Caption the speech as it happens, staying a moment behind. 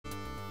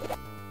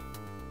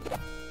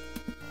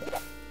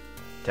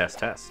Test,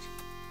 test.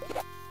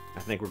 I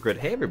think we're good.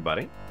 Hey,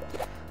 everybody.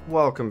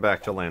 Welcome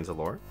back to Lands of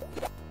Lore.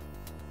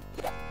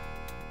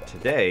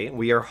 Today,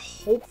 we are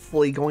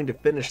hopefully going to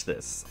finish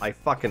this. I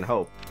fucking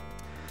hope.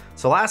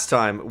 So last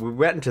time, we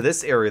went into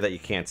this area that you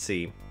can't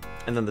see,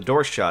 and then the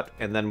door shut,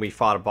 and then we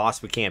fought a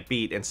boss we can't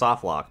beat and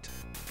soft-locked.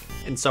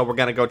 And so we're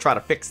gonna go try to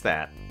fix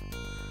that.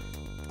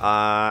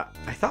 I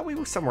thought we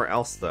were somewhere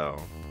else, though.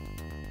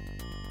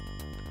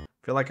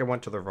 I feel like I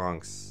went to the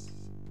wrong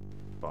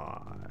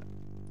spot.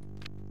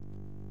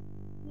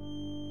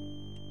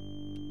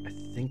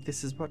 I think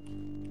this is what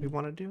we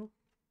want to do.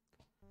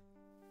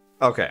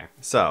 Okay,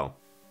 so.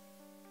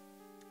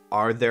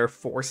 Are there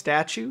 4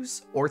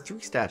 statues or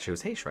 3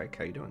 statues? Hey, Shrike,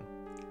 how you doing?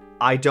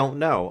 I don't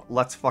know.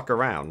 Let's fuck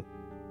around.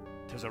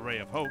 'Tis a ray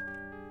of hope.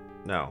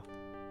 No.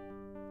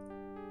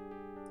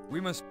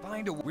 We must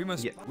find a. We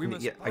must. Yeah,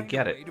 find I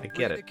get a it. way to I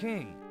get free it. the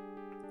king.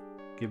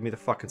 Give me the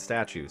fucking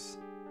statues.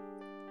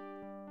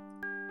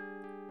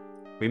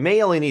 We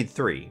may only need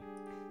 3,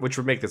 which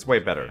would make this way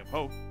better. Ray of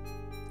hope.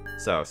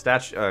 So,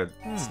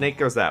 snake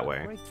goes that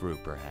way. Breakthrough,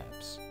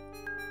 perhaps.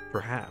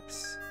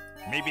 Perhaps.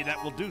 Maybe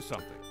that will do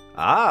something.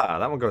 Ah,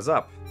 that one goes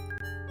up.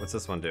 What's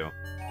this one do?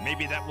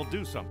 Maybe that will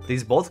do something.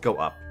 These both go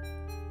up.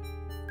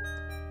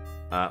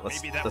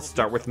 Let's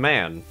start with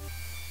man.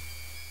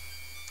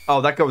 Oh,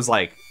 that goes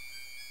like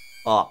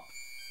up.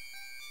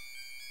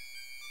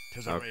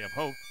 'Tis a ray of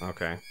hope.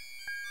 Okay.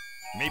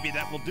 Maybe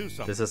that will do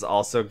something. Does this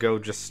also go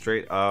just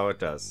straight? Oh, it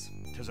does.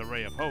 'Tis a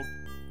ray of hope.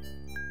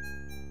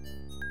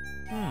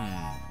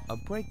 A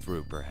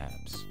breakthrough,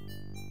 perhaps.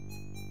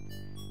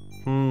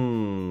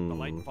 The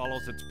light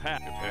follows its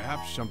path.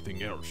 Perhaps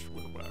something else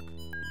will work.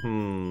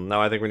 No,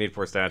 I think we need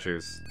 4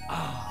 statues.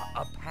 Ah,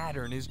 a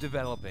pattern is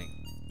developing.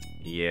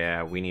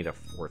 Yeah, we need a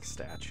 4th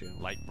statue.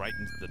 Light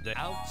brightens the day.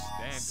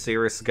 Outstanding.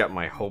 Cirrus got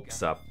my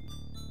hopes up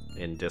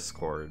in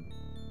Discord.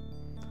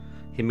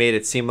 He made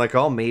it seem like,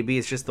 oh, maybe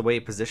it's just the way he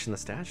positioned the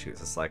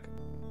statues. It's like,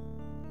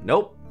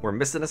 nope, we're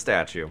missing a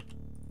statue.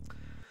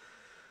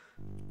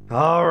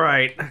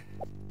 Alright.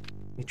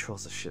 He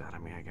trolls the shit out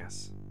of me, I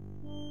guess.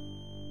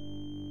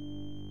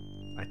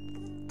 I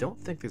don't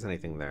think there's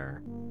anything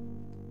there.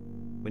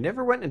 We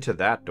never went into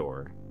that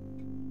door.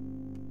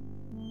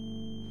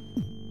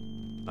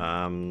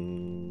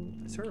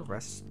 Is there a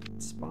rest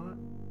spot?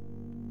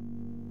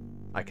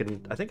 I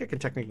think I can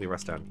technically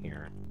rest down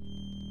here.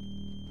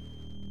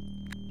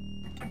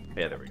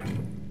 Yeah, there we go.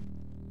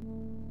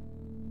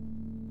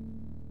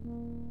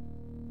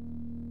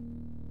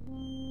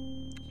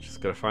 Just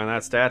gotta find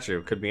that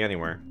statue. Could be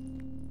anywhere.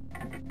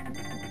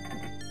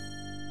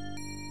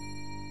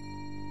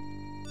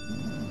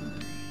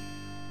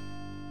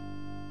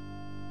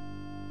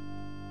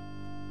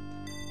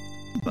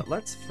 But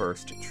let's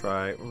first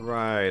try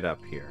right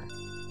up here.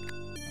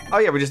 Oh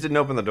yeah, we just didn't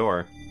open the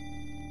door.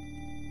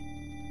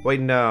 Wait,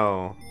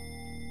 no.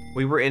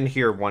 We were in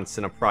here once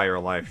in a prior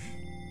life.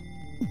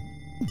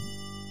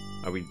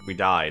 Oh, we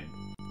died.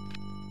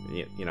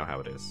 You know how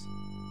it is.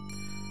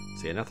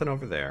 So yeah, nothing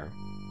over there.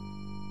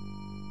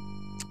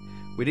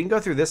 We didn't go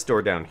through this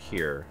door down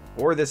here.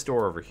 Or this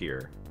door over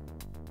here.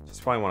 So it's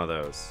probably one of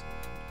those.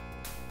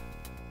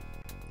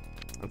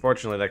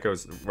 Unfortunately, that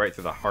goes right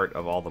through the heart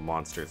of all the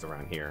monsters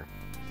around here.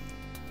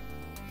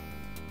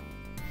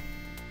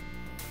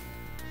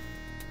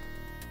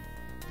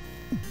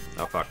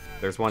 Oh fuck,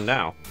 there's one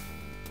now.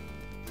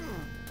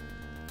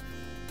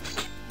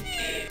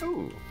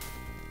 Ooh.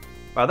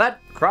 Wow, that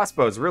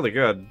crossbow's really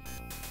good.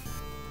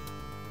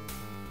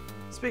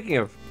 Speaking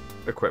of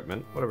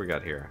equipment, what do we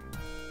got here?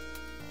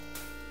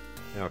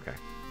 Okay.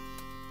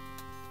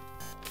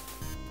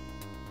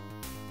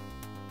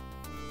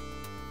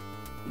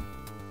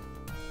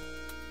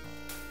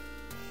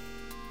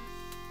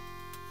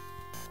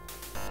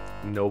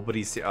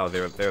 Nobody see. Oh,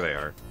 there they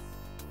are.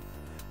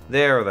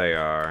 There they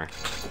are.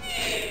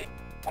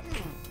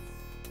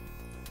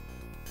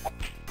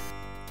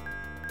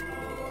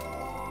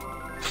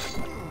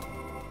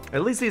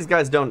 At least these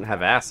guys don't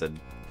have acid.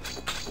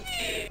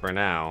 For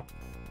now.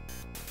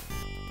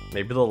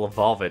 Maybe they'll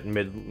evolve it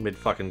mid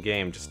fucking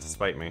game just to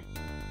spite me.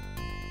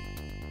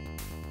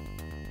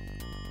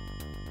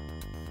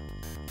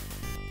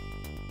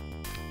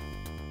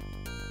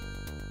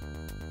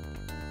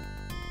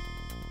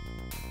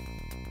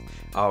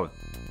 Oh,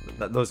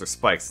 those are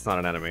spikes. It's not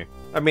an enemy.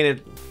 I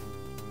mean,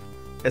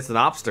 it's an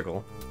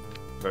obstacle, at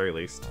the very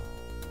least.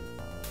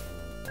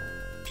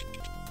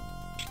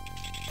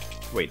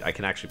 Wait, I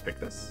can actually pick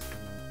this?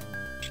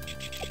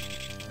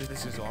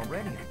 This is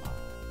already.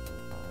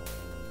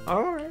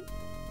 Alright.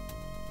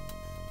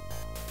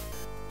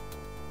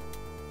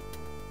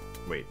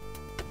 Wait.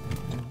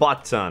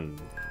 Button.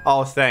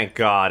 Oh, thank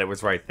God, it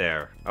was right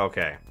there.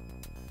 Okay.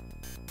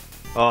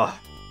 Oh,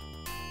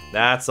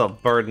 that's a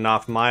burden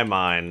off my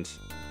mind.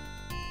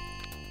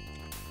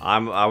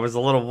 I was a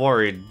little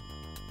worried.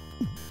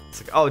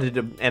 It's like, oh, did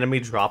an enemy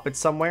drop it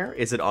somewhere?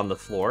 Is it on the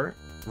floor?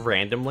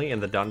 Randomly in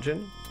the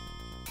dungeon?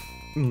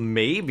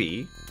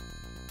 Maybe.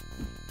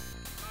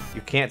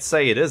 You can't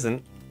say it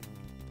isn't.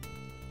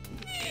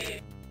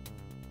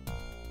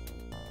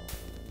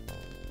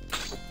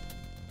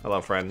 Hello,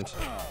 friend.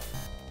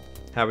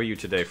 How are you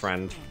today,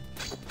 friend?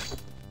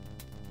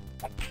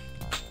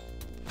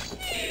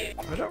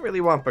 I don't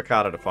really want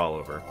Picata to fall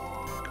over.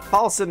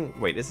 Paulson...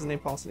 Wait, is his name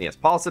Paulson? Yes,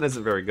 Paulson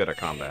isn't very good at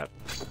combat.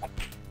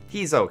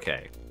 He's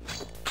okay.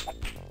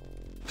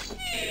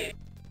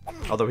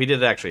 Although he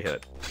did actually hit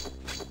it.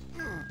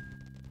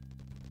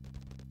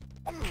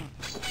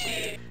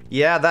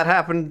 Yeah, that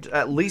happened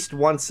at least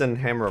once in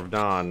Hammer of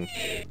Dawn.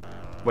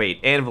 Wait,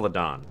 Anvil of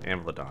Dawn.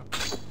 Anvil of Dawn.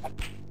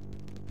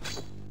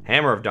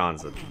 Hammer of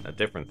Dawn's a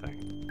different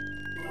thing.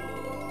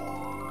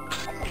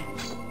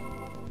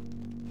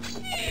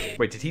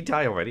 Wait, did he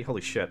die already?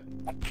 Holy shit.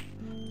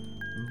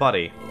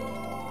 Buddy.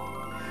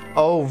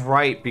 Oh,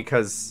 right,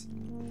 because...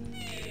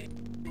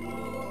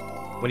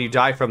 when you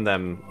die from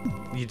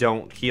them, you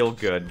don't heal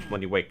good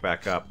when you wake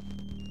back up.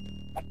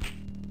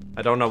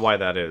 I don't know why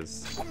that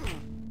is.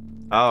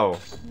 Oh.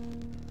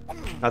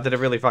 Not that it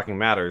really fucking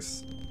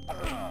matters.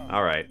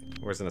 Alright,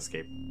 where's an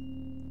escape?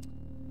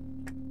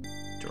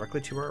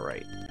 Directly to our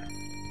right.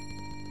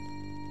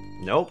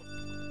 Nope.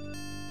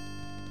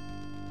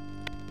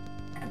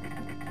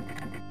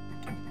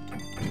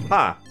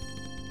 Huh.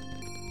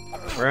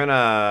 We're in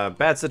a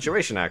bad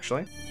situation,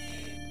 actually.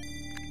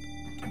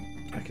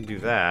 I can do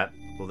that.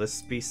 Will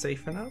this be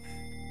safe enough?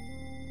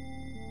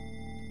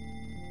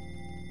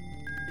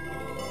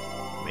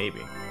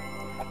 Maybe.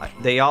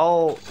 They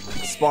all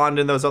spawned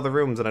in those other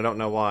rooms, and I don't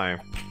know why.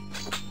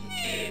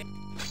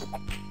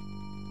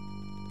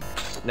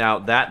 Now,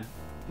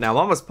 I'm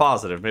almost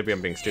positive, maybe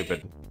I'm being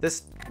stupid.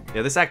 This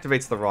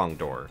activates the wrong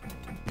door.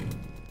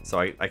 So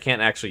I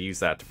can't actually use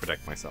that to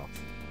protect myself.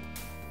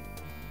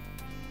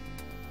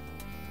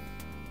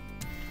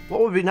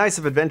 What would be nice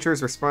if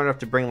adventurers were smart enough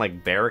to bring,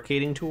 like,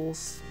 barricading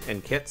tools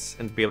and kits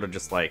and be able to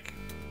just, like,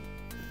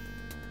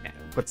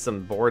 put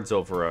some boards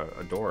over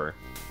a door.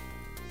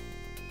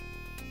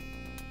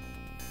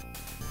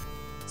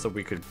 So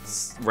we could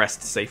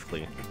rest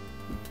safely.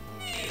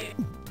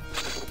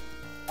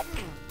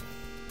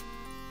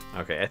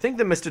 Okay, I think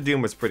the Mist of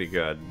Doom was pretty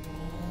good.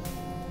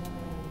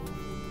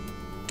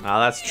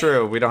 Ah, that's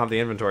true. We don't have the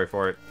inventory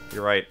for it.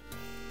 You're right.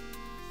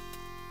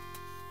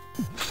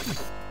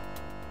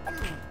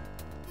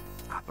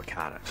 Ah,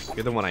 Picata.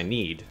 You're the one I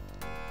need.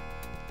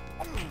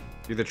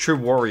 You're the true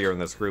warrior in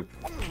this group.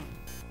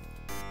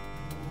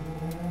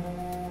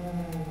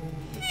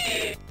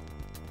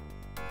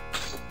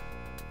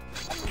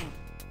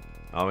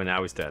 Oh, and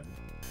now he's dead.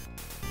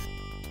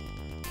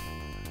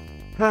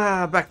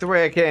 Ah, back the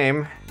way I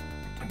came.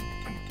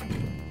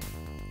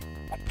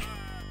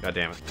 God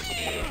damn it.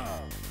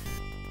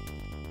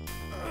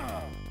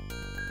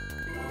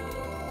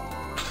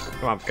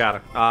 Come on,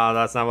 Picata. Ah,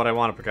 that's not what I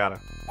wanted, Picata.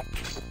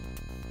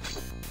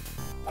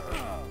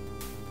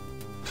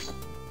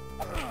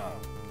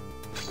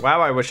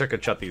 Wow, I wish I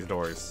could shut these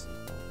doors.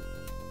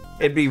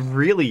 It'd be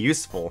really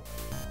useful.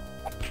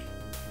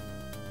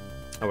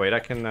 Oh wait, I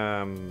can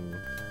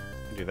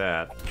do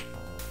that.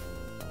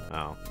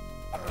 Oh.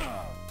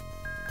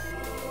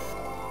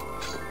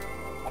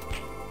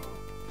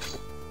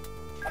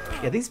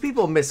 Yeah, these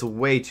people miss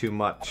way too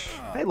much.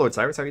 Hey, Lord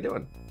Cyrus, how you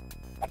doing?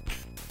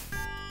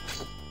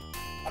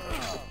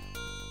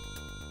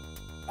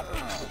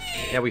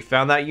 Yeah, we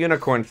found that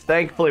unicorn,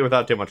 thankfully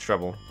without too much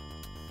trouble.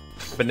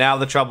 But now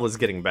the trouble is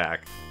getting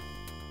back.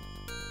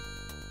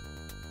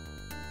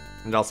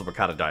 And also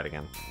Picata died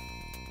again.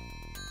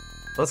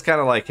 That's kind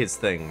of like his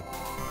thing.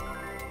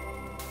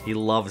 He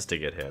loves to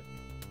get hit.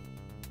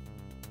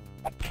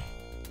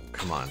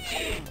 Come on.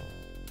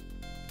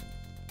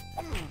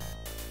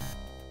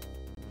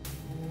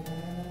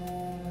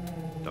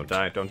 Don't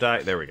die, don't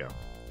die. There we go.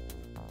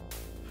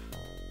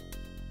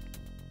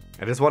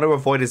 I just want to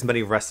avoid as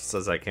many rests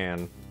as I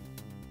can.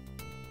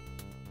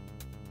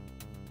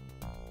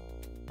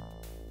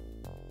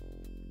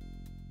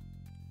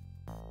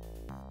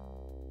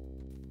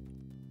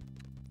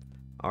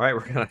 Alright,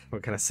 we're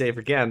gonna save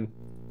again.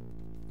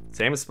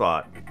 Same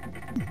spot.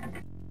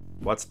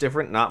 What's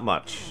different? Not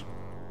much.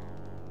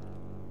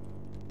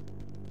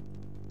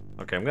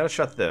 Okay, I'm gonna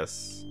shut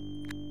this.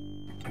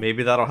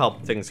 Maybe that'll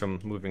help things from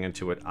moving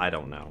into it. I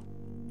don't know.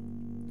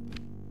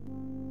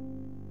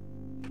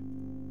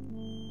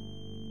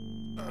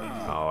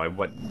 Oh, I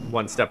went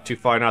one step too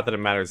far. Not that it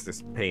matters.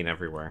 There's pain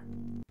everywhere.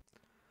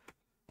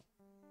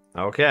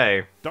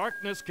 Okay.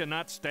 Darkness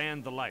cannot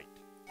stand the light.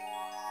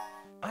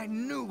 I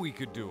knew we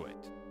could do it.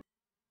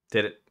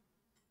 Did it?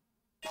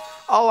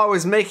 Oh, I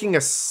was making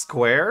a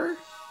square?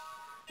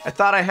 I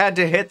thought I had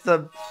to hit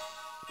the...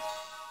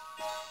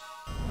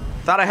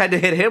 Thought I had to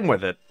hit him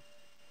with it.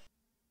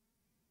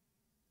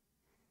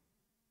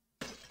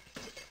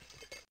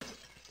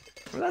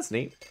 Well, that's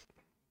neat.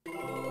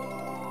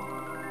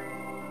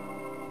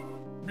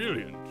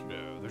 Brilliant.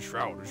 The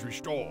shroud is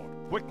restored.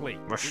 Quickly,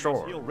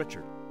 Restored. heal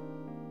Richard.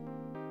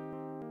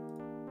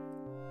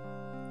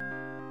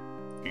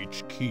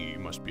 Each key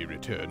must be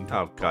returned to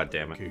Oh, the God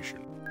damn it.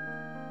 location.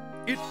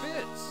 It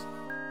fits.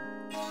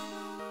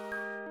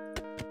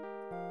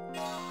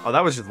 Oh,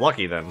 that was just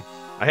lucky then.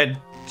 I had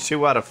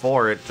 2 out of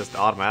 4, it just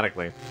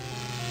automatically.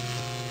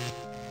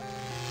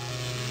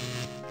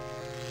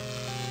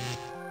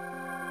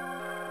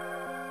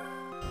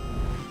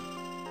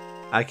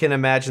 I can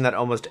imagine that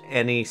almost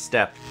any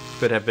step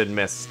could have been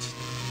missed.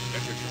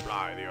 Let us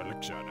supply the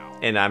elixir now.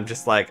 And I'm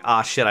just like,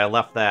 ah, shit, I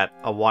left that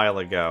a while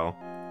ago.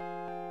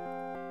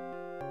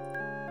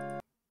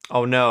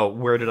 Oh no,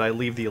 where did I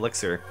leave the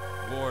elixir?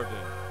 Warden.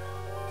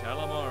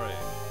 Calamari.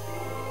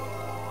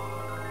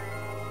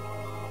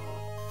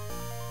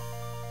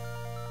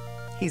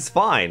 He's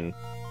fine.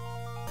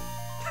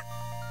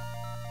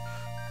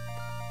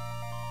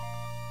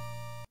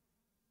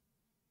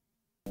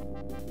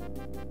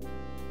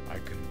 I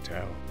can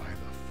tell by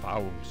the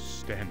foul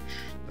stench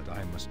that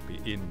I must be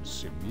in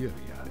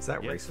Cimmeria. Is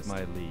that Yes, racist?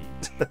 my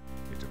liege.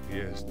 It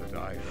appears that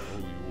I owe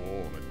you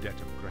all a debt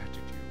of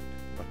gratitude,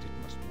 but it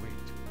must wait.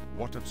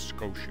 What of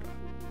Scotia?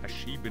 Has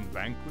she been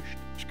vanquished?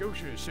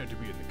 Scotia is said to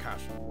be in the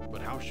castle,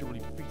 but how shall we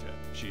defeat her?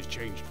 She has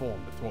changed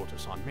form to thwart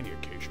us on many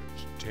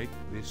occasions. Take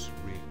this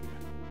ring.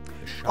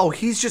 The Oh,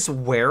 he's just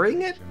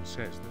wearing it? and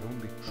says that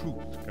only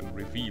truth can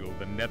reveal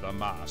the nether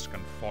mask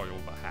and foil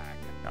the hag.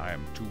 I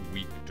am too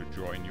weak to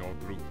join your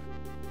group.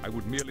 I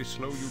would merely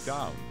slow you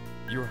down.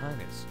 Your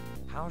Highness,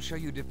 how shall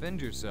you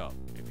defend yourself?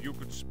 If you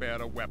could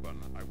spare a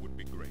weapon, I would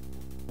be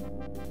grateful.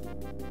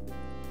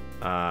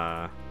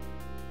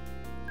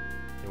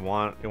 You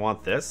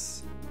want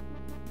this?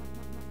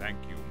 Thank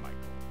you, Michael.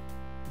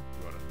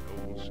 You are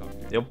a noble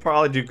subject. You'll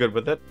probably do good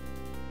with it.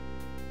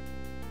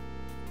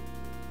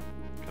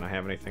 Can I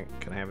have anything?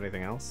 Can I have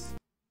anything else?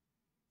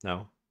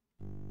 No.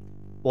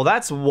 Well,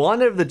 that's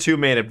one of the two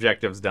main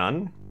objectives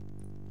done.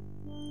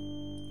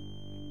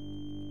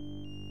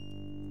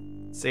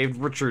 Saved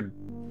Richard.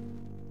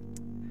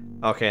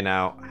 Okay,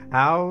 now,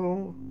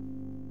 how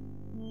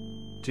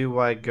do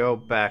I go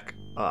back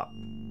up?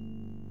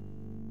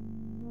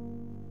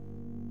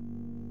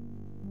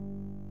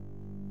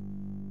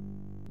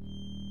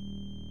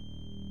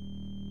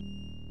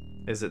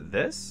 Is it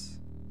this?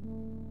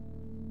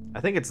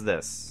 I think it's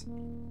this.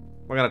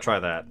 We're gonna try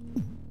that.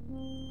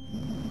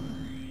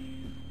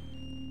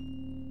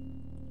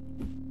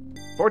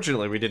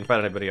 Fortunately, we didn't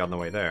find anybody on the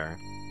way there.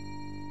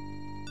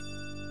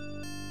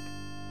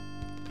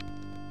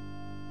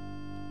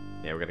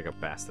 Yeah, we're gonna go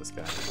past this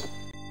guy.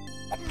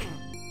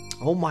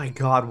 Oh my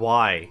god,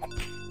 why?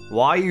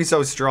 Why are you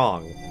so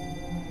strong?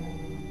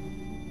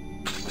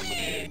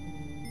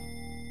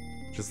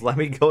 Just let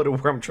me go to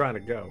where I'm trying to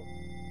go.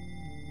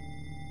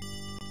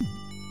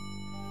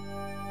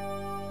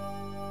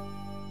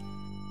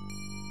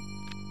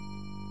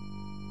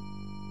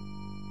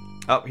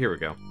 Oh, here we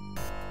go.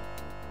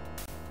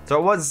 So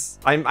it was...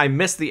 I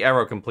missed the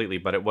arrow completely,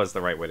 but it was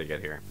the right way to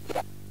get here.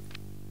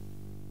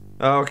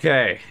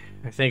 Okay.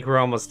 I think we're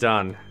almost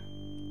done.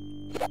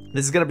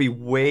 This is gonna be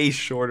way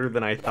shorter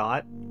than I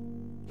thought.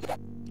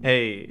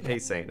 Hey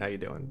Saint, how you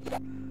doing?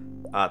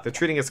 They're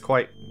treating us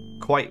quite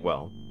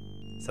well.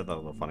 Said that a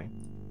little funny.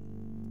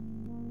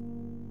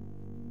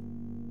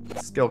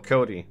 Skill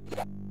Cody.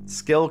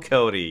 Skill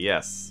Cody,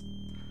 yes.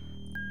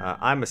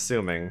 I'm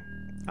assuming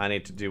I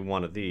need to do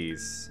one of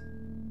these.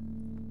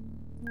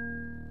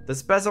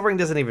 This bezel ring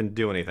doesn't even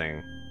do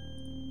anything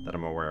that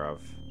I'm aware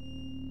of.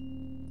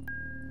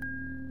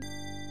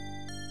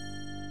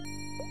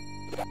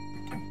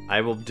 I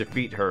will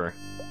defeat her.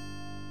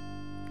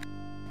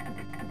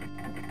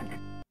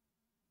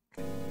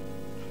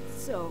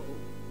 So,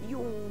 you're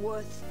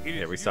worth...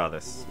 Yeah, we saw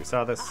this. We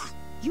saw this.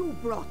 You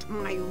brought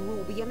my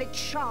ruby and its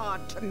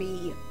shard to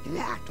me.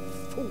 That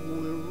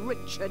fool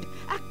Richard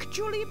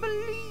actually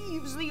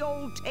believes the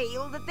old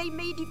tale that they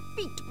may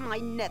defeat my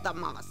nether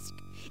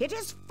mask. It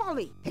is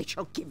folly. They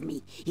shall give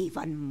me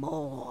even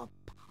more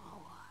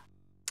power.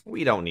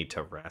 We don't need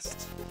to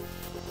rest.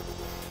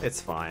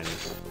 It's fine.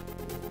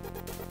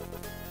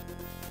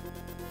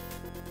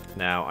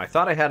 Now, I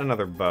thought I had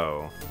another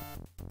bow.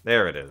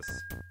 There it is.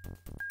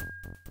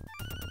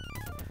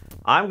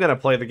 I'm gonna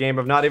play the game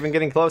of not even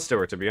getting close to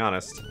her, to be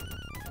honest.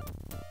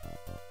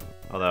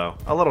 Although,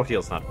 a little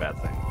heal's not a bad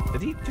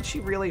thing. Did she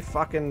really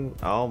fucking...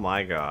 Oh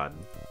my god.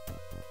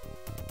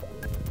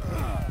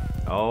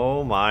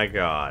 Oh my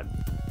god.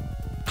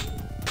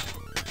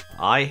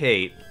 I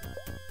hate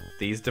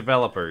these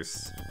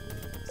developers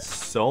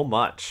so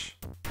much.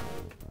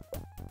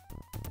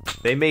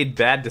 They made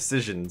bad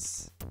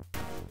decisions.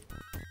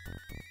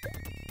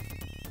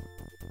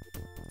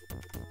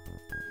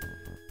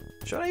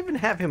 Should I even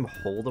have him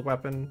hold a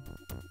weapon?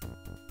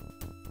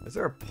 Is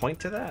there a point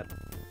to that?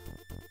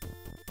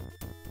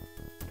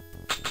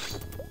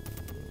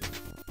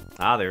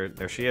 Ah,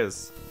 there she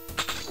is.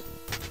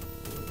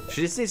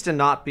 She just needs to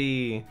not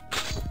be...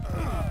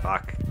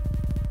 Fuck.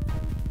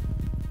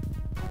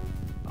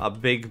 A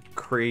big,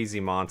 crazy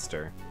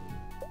monster.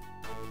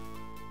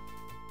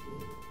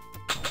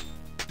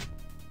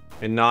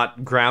 And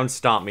not ground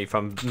stomp me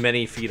from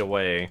many feet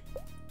away.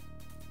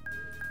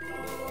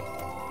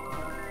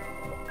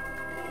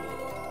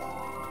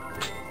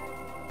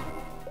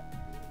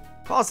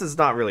 Boss is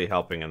not really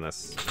helping in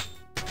this.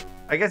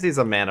 I guess he's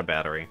a mana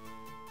battery.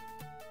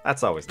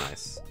 That's always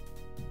nice.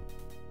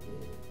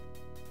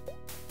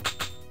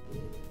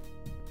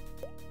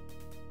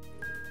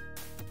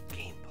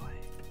 Gameplay.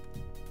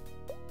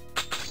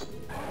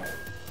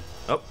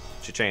 Oh,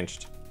 she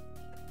changed.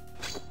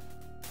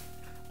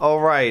 Oh,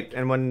 right.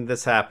 And when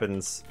this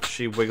happens,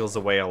 she wiggles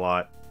away a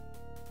lot.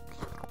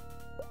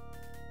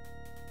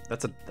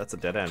 That's a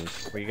dead end.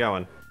 Where you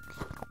going?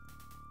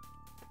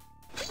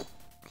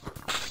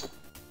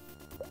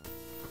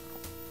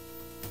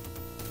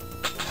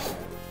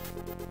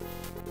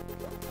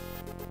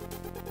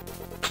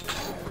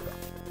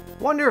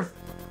 Wonder if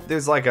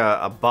there's like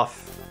a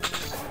buff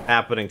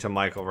happening to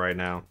Michael right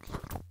now.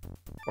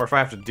 Or if I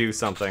have to do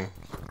something.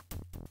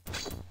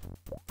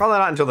 Probably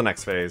not until the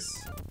next phase.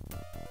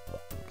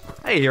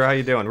 Hey, Hero, how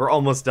you doing? We're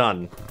almost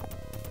done.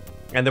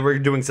 And then we're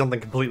doing something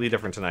completely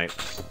different tonight.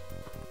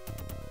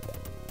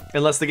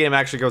 Unless the game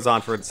actually goes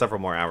on for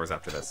several more hours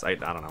after this. I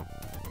don't know.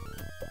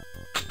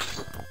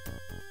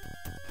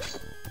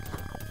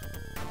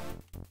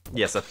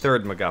 Yes, a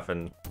third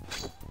MacGuffin.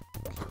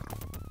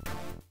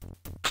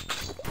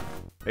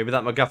 Maybe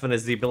that MacGuffin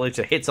is the ability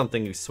to hit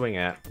something you swing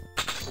at.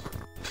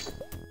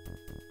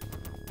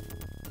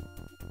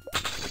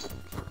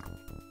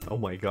 Oh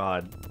my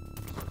god.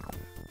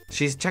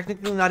 She's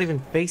technically not even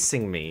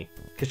facing me,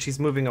 because she's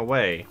moving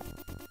away.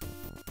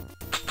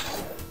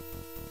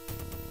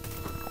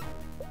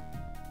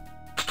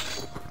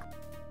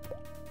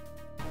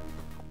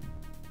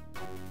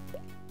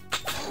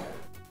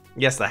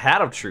 Yes, the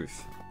Hat of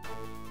Truth.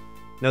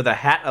 No, the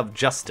Hat of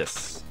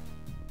Justice.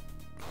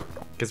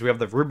 Because we have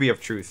the Ruby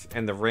of Truth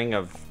and the Ring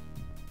of...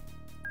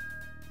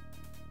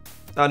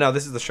 Oh no,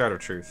 this is the Shard of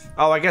Truth.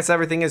 Oh, I guess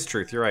everything is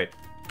truth, you're right.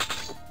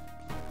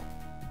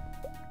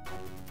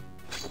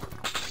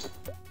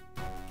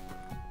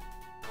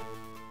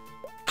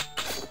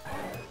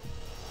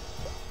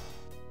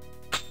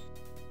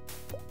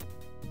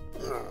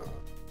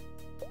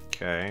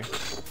 Okay.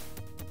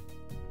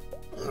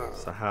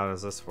 So how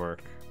does this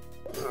work?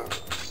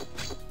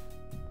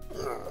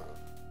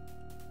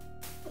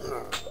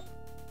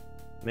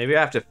 Maybe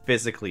I have to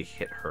physically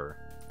hit her.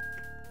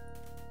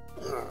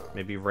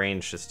 Maybe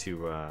range just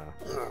to,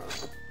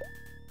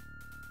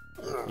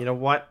 You know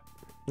what?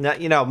 No,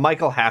 you know,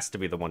 Michael has to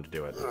be the one to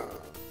do it.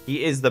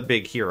 He is the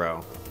big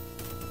hero.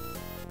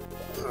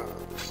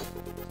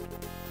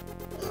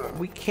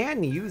 We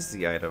can use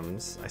the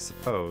items, I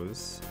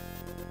suppose.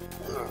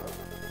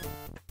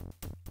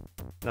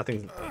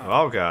 Nothing.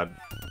 Oh god.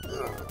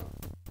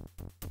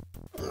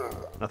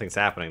 Nothing's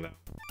happening though.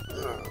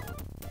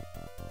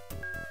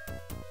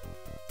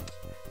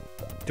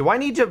 Do I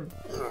need to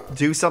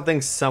do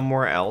something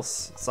somewhere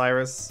else,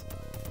 Cyrus?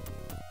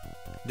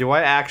 Do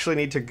I actually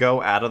need to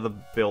go out of the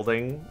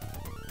building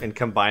and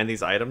combine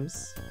these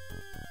items?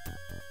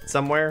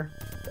 Somewhere?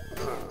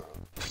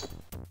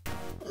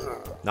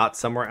 Not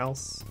somewhere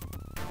else?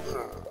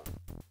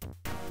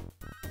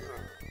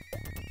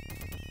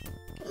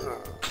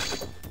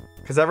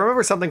 Because I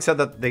remember something said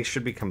that they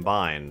should be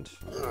combined.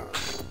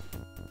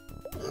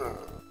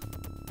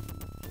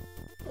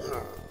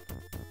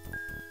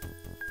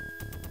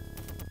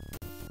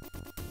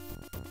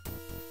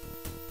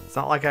 It's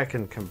not like I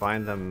can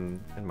combine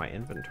them in my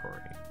inventory.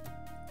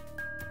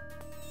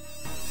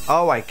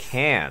 Oh, I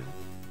can.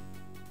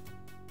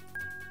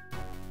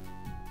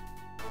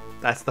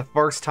 That's the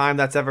first time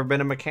that's ever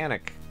been a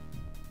mechanic.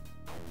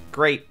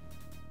 Great.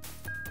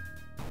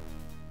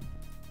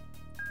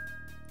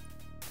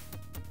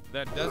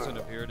 That doesn't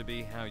appear to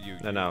be how you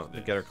No, use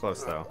this. get her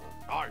close though.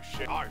 I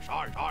say,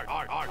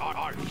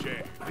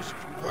 this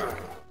isn't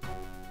working.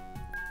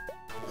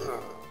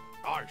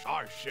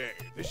 I say,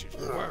 this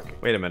isn't working.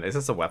 Wait a minute, is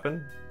this a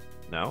weapon?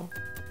 No?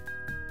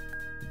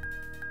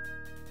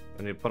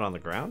 I need to put it on the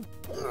ground?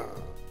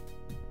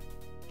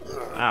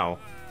 Ow.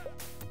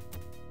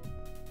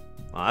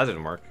 Oh, that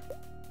didn't work.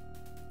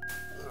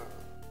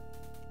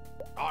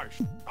 I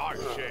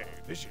say,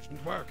 this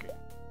isn't working.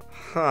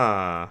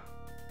 Huh.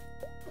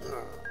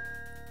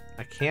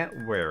 I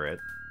can't wear it.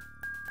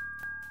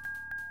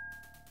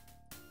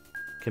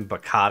 Can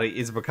Bakata...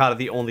 Is Bakata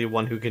the only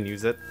one who can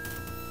use it?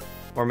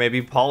 Or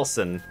maybe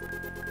Paulson.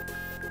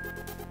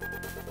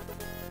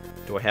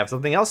 Do I have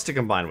something else to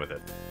combine with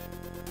it?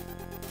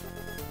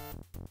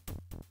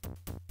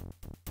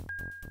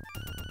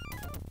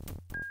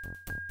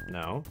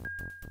 No.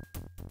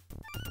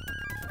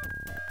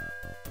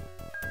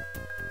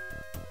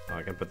 Oh,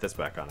 I can put this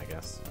back on, I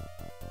guess.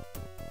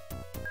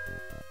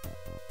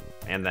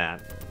 And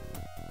that.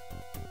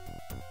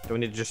 Do we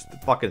need to just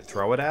fucking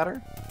throw it at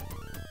her?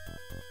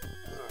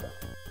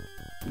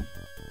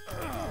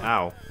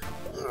 Ow.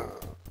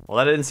 Well,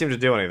 that didn't seem to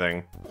do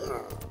anything.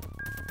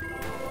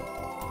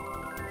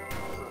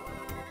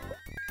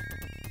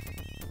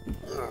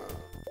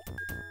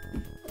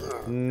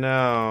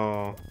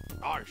 No.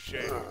 I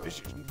say,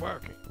 this isn't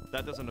working.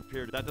 That doesn't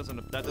appear to be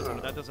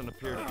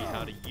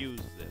how to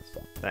use this.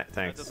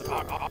 Thanks.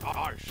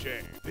 I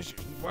say, this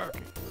isn't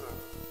working.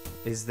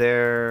 Is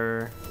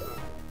there...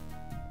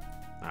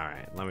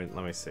 Alright,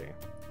 let me see.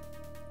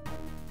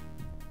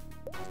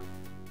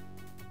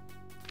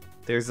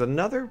 There's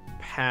another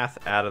path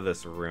out of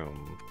this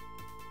room.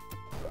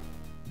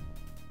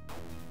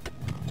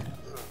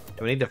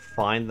 Do I need to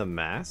find the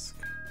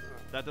mask?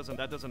 That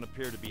doesn't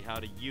appear to be how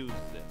to use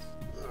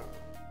this.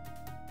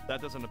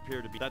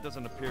 appear to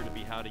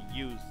be how to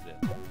use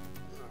this.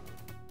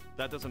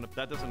 That doesn't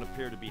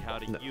appear to be how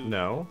to use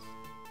no. this.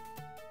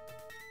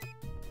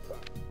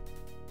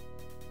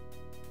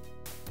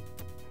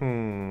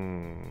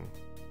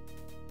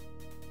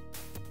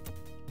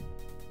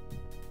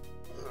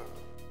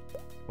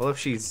 Well, if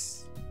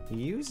she's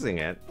using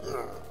it...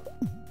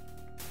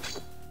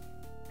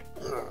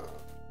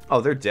 Oh,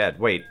 they're dead.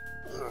 Wait.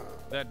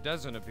 That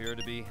doesn't appear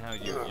to be how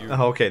you use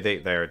Oh, okay, they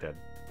are dead.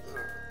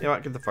 You know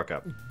what? Get the fuck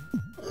up.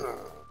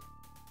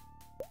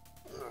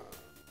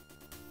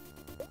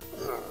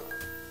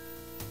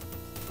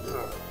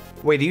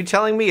 Wait, are you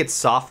telling me it's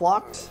soft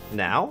locked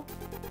now?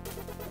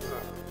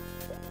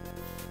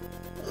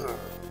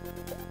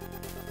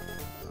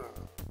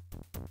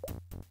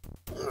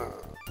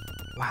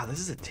 Wow, this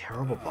is a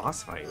terrible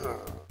boss fight.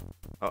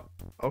 Oh,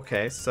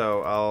 okay,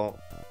 so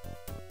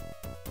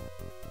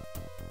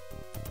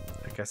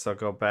I guess I'll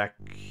go back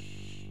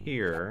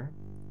here.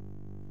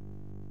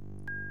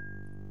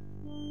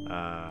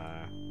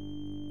 And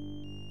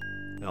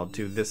I'll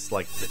do this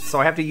like this. So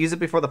I have to use it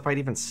before the fight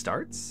even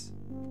starts?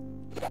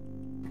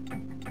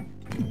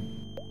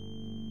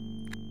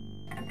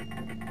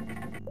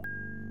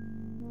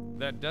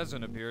 That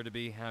doesn't appear to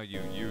be how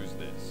you use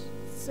this.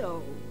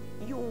 So,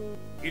 you...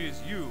 It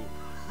is you.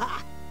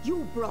 Ha!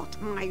 You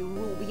brought my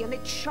ruby and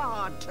its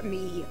shard to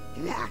me.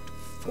 That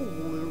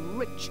fool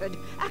Richard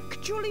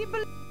actually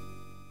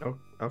Oh,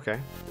 okay.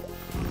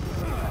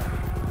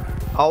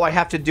 Oh, I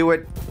have to do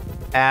it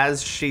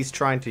as she's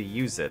trying to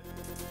use it.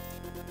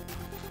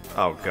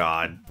 Oh,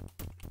 God.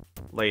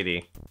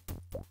 Lady.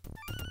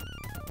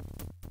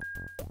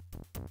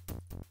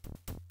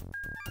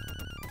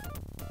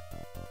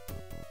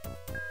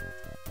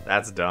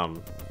 That's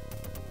dumb.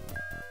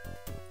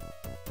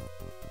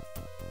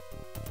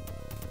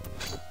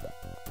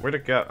 Where'd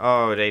it go?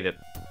 Oh, it ate it.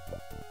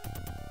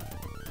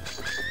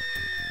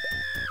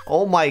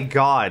 Oh my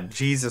God,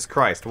 Jesus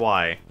Christ,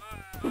 why?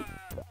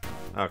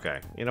 Okay,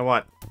 you know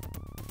what?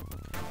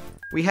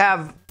 We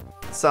have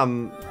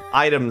some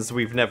items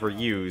we've never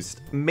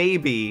used.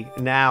 Maybe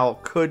now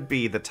could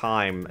be the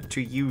time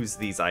to use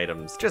these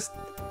items. Just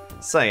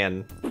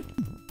saying.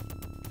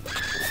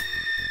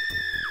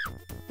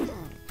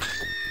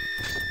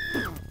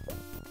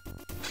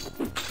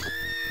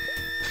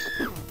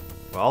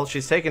 Well,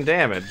 she's taking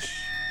damage.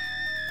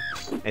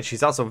 And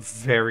she's also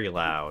very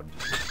loud.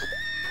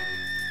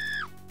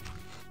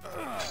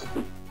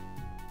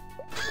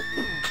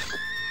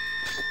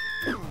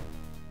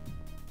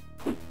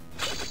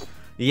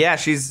 Yeah,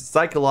 she's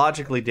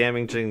psychologically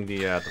damaging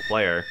the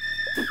player.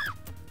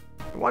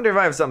 I wonder if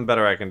I have something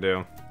better I can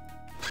do.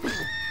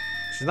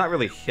 She's not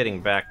really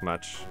hitting back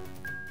much.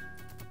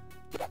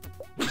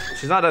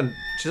 She's not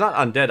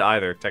undead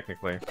either,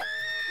 technically.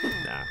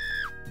 Nah.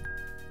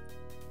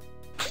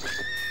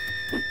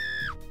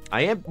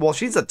 Well,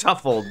 she's a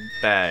tough old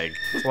bag.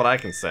 That's what I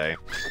can say.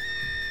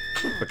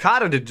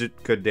 Bakata did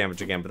good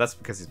damage again, but that's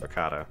because he's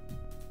Bakata.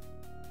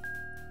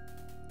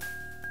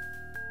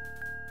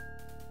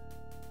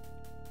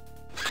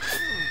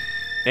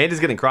 And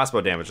he's getting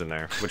crossbow damage in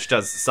there, which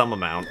does some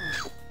amount.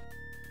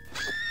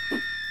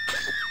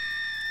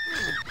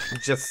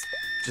 Just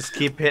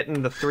keep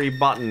hitting the 3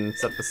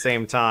 buttons at the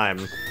same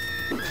time.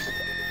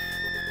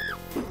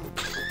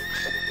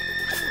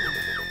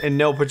 In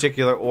no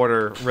particular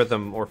order,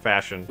 rhythm, or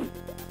fashion.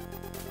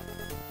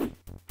 Are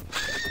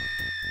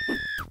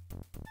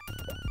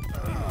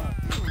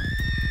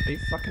you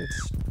fucking...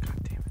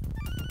 God damn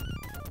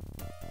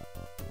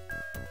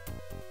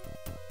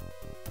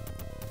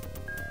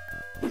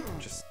it.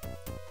 Just...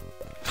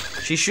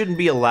 She shouldn't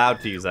be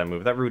allowed to use that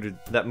move.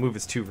 That move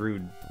is too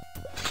rude.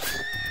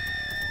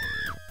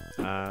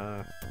 You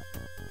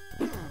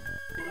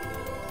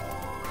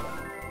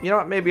know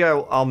what? Maybe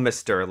I'll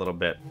misstir a little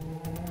bit.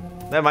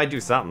 That might do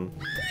something.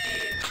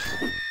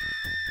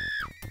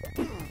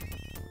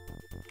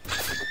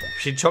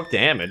 She took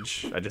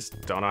damage. I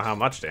just don't know how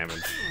much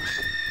damage.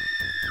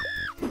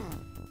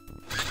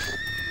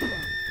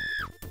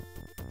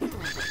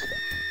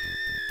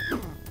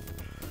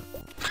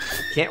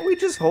 Can't we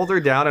just hold her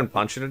down and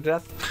punch her to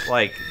death?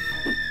 Like,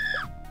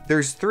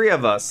 there's 3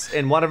 of us,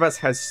 and one of us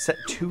has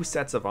 2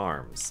 sets of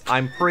arms.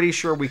 I'm pretty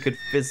sure we could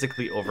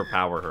physically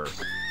overpower her.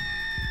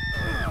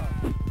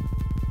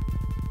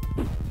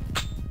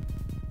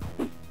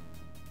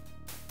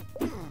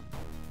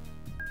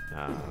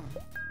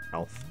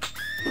 Health.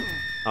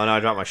 Oh no, I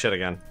dropped my shit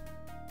again.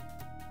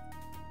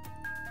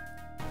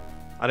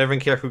 I don't even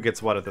care who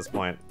gets what at this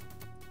point.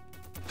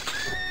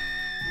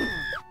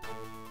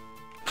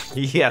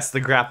 Yes,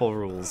 the grapple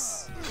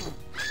rules.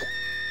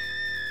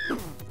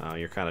 Oh,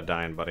 you're kind of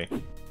dying, buddy.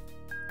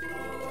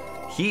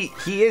 He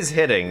is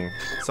hitting,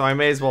 so I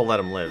may as well let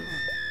him live.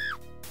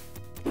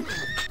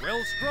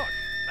 Well struck.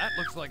 That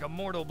looks like a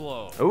mortal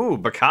blow. Ooh,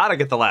 Bakata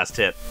get the last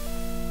hit.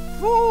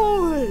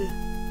 Fool!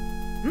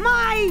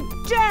 My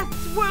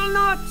death will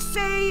not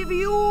save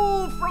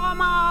you from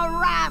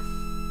our wrath!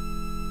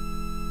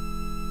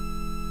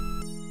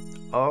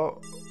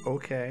 Oh,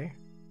 okay.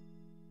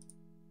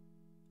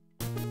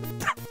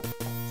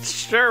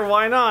 Sure,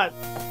 why not?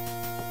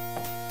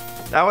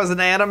 That was an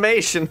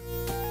animation.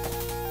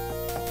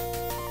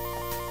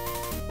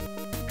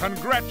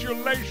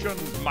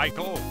 Congratulations,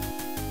 Michael.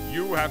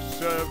 You have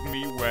served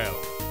me well.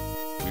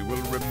 We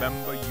will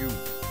remember you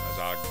as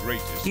our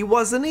greatest. He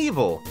wasn't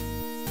evil.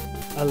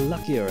 A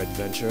luckier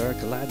adventurer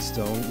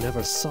Gladstone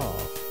never saw.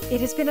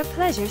 It has been a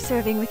pleasure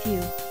serving with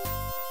you.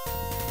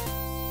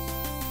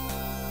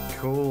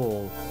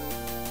 Cool.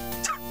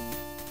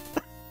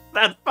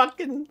 That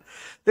fucking...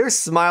 Their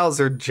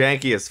smiles are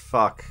janky as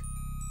fuck.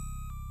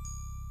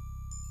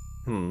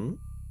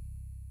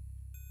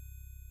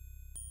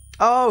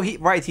 Oh,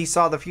 he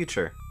saw the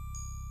future.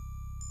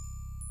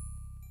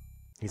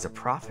 He's a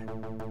prophet.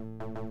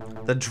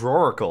 The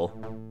Droracle.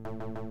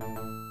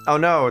 Oh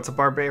no, it's a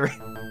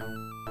barbarian.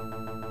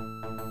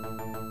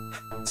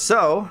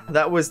 So,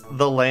 that was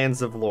the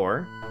Lands of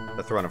Lore,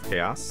 the Throne of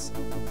Chaos.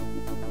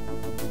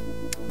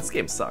 This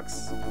game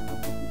sucks.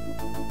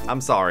 I'm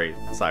sorry,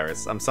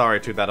 Cyrus. I'm sorry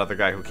to that other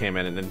guy who came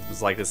in and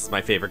was like, this is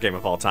my favorite game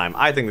of all time.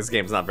 I think this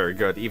game's not very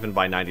good, even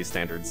by 90s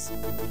standards.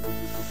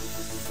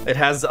 It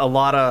has a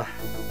lot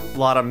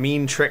of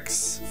mean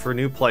tricks for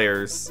new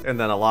players, and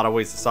then a lot of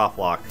ways to soft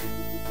lock.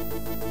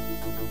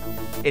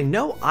 And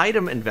no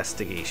item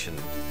investigation.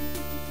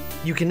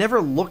 You can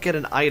never look at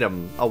an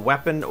item, a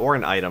weapon or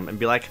an item, and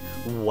be like,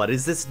 what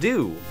does this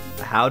do?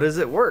 How does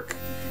it work?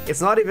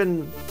 It's not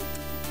even...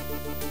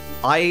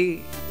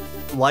 I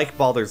like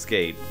Baldur's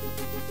Gate.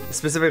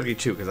 Specifically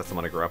 2, because that's the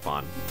one I grew up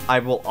on. I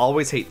will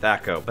always hate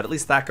THAC0, but at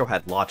least THAC0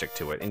 had logic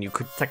to it, and you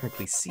could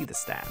technically see the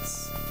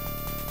stats.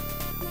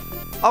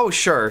 Oh,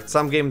 sure,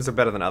 some games are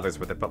better than others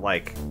with it, but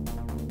like...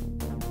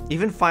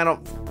 Even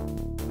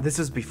This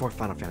was before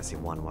Final Fantasy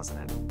 1,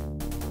 wasn't it?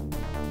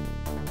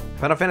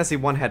 Final Fantasy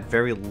 1 had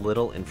very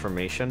little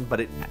information, but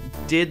it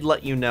did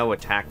let you know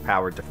attack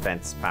power,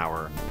 defense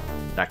power,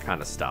 that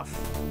kind of stuff.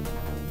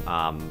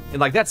 And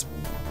like, that's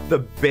the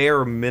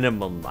bare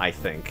minimum, I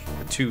think,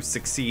 to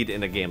succeed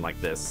in a game like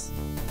this.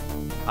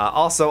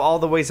 Also, all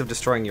the ways of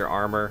destroying your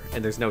armor,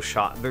 and there's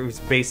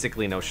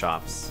basically no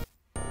shops.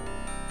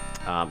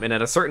 And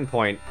at a certain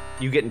point,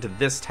 you get into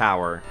this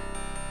tower,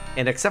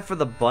 and except for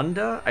the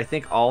Bunda, I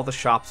think all the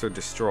shops are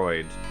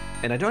destroyed.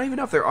 And I don't even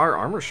know if there are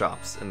armor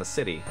shops in the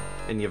city,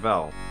 in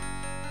Yvel.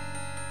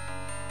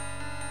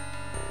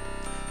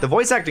 The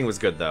voice acting was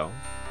good, though.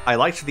 I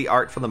liked the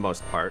art for the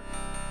most part.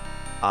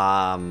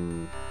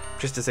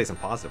 Just to say some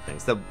positive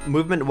things. The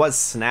movement was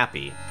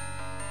snappy.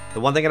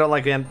 The one thing I don't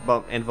like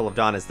about Anvil of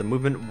Dawn is the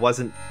movement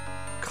wasn't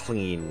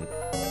clean.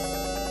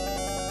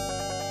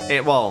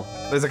 Well,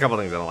 there's a couple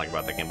things I don't like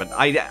about that game, but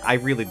I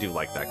really do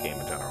like that game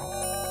in general.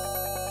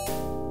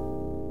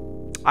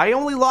 I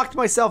only locked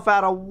myself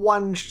out of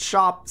one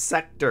shop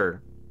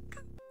sector.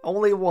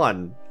 Only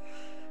one.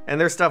 And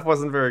their stuff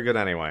wasn't very good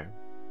anyway.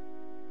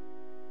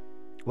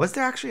 Was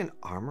there actually an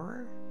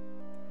armorer?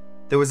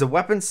 There was a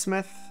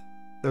weaponsmith.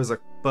 There was a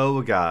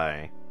bow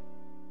guy.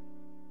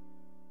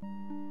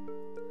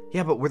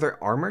 Yeah, but were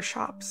there armor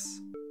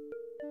shops?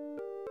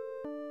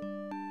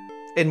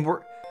 And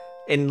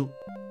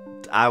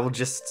I will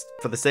just,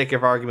 for the sake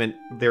of argument,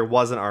 there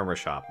was an armor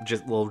shop.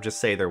 We'll just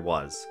say there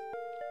was.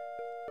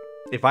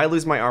 If I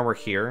lose my armor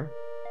here...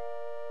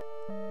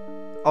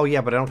 Oh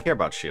yeah, but I don't care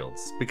about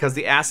shields. Because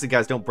the acid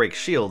guys don't break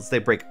shields, they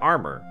break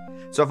armor.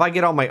 So if I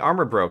get all my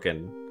armor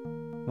broken,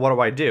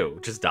 what do?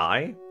 Just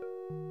die?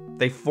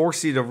 They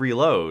force you to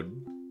reload.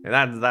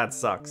 And that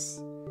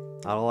sucks.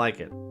 I don't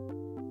like it.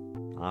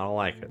 I don't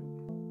like it.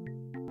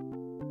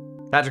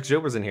 Patrick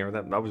Stewart was in here.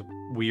 That was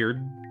weird.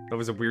 That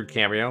was a weird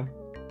cameo.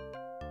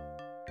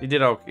 He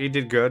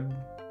did good.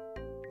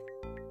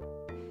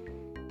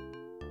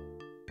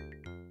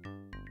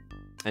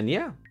 And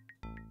yeah,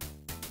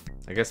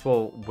 I guess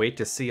we'll wait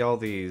to see all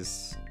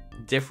these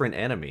different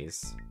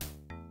enemies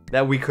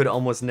that we could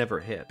almost never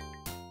hit.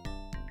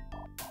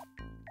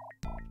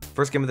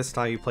 First game of this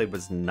style you played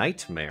was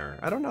Nightmare.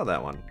 I don't know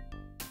that one.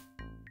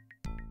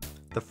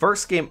 The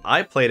first game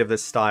I played of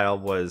this style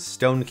was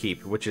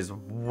Stonekeep, which is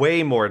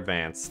way more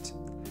advanced.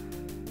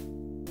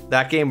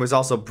 That game was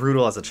also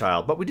brutal as a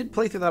child, but we did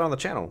play through that on the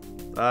channel.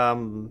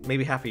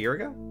 Maybe half a year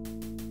ago?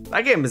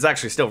 That game is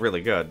actually still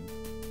really good.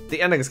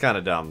 The ending is kind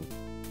of dumb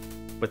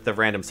with the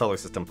random solar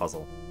system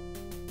puzzle.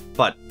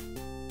 But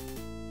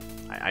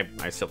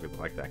I still really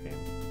like that game.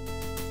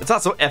 It's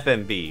also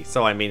FMV,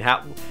 so I mean,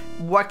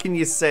 what can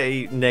you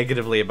say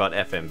negatively about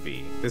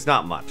FMV? There's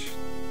not much.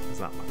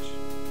 There's not much.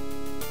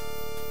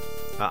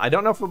 I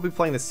don't know if we'll be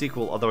playing the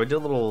sequel, although I did a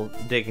little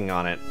digging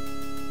on it.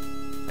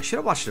 I should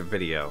have watched a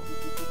video,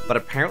 but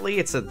apparently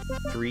it's a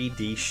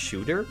 3D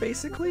shooter,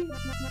 basically?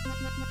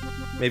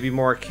 Maybe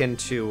more akin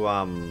to,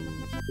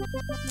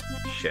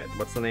 shit,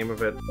 what's the name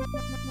of it?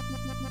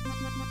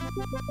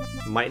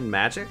 Might and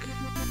Magic?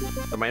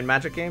 The Might and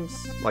Magic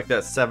games? Like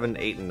the 7,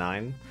 8, and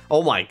 9?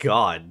 Oh my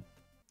god!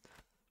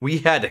 We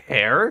had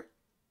hair?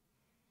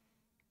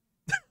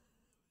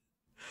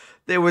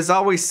 It was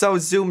always so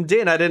zoomed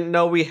in, I didn't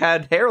know we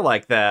had hair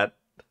like that.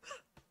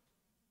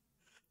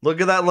 Look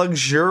at that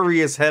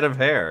luxurious head of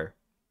hair.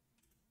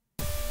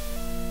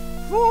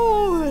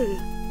 Fool!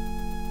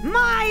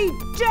 My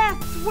great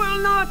death will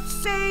not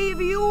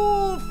save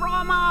you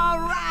from our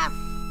wrath.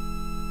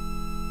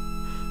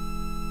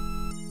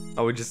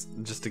 Oh, we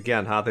just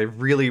again, huh? They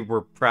really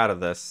were proud of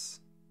this.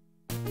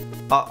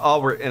 Oh,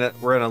 we're in a,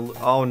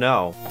 oh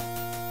no.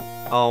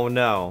 Oh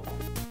no.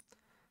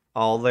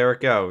 Oh, there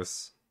it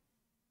goes.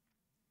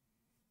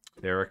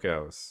 There it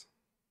goes.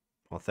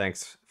 Well,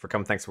 thanks for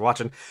coming. Thanks for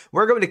watching.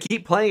 We're going to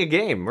keep playing a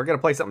game. We're going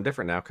to play something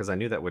different now because I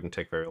knew that wouldn't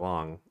take very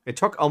long. It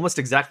took almost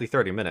exactly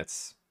 30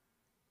 minutes.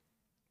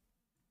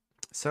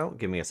 So,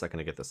 give me a second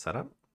to get this set up.